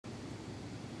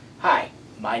Hi,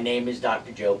 my name is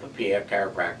Dr. Joe Papia,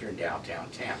 chiropractor in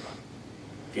downtown Tampa.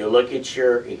 If you look at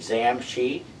your exam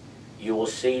sheet, you will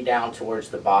see down towards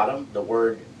the bottom the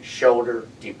word shoulder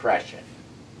depression.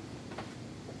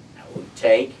 Now we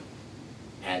take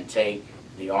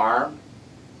the arm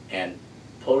and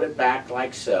pull it back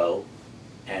like so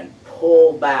and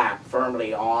pull back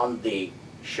firmly on the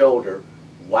shoulder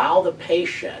while the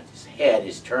patient's head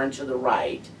is turned to the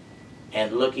right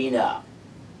and looking up.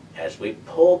 As we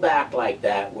pull back like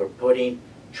that, we're putting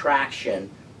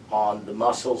traction on the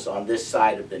muscles on this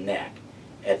side of the neck.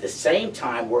 At the same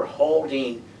time, we're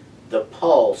holding the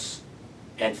pulse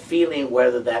and feeling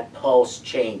whether that pulse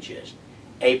changes.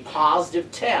 A positive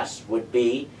test would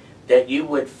be that you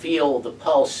would feel the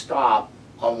pulse stop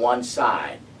on one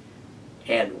side.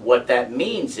 And what that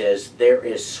means is there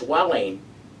is swelling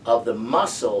of the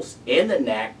muscles in the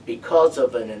neck because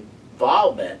of an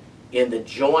involvement in the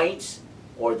joints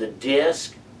or the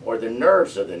disc or the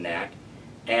nerves of the neck,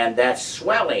 and that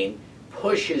swelling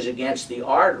pushes against the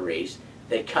arteries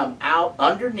that come out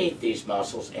underneath these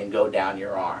muscles and go down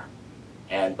your arm.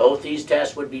 And both these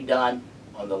tests would be done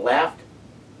on the left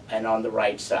and on the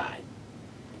right side.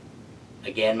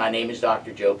 Again, my name is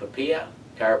Dr. Joe Papia,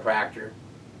 chiropractor,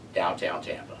 downtown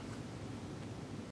Tampa.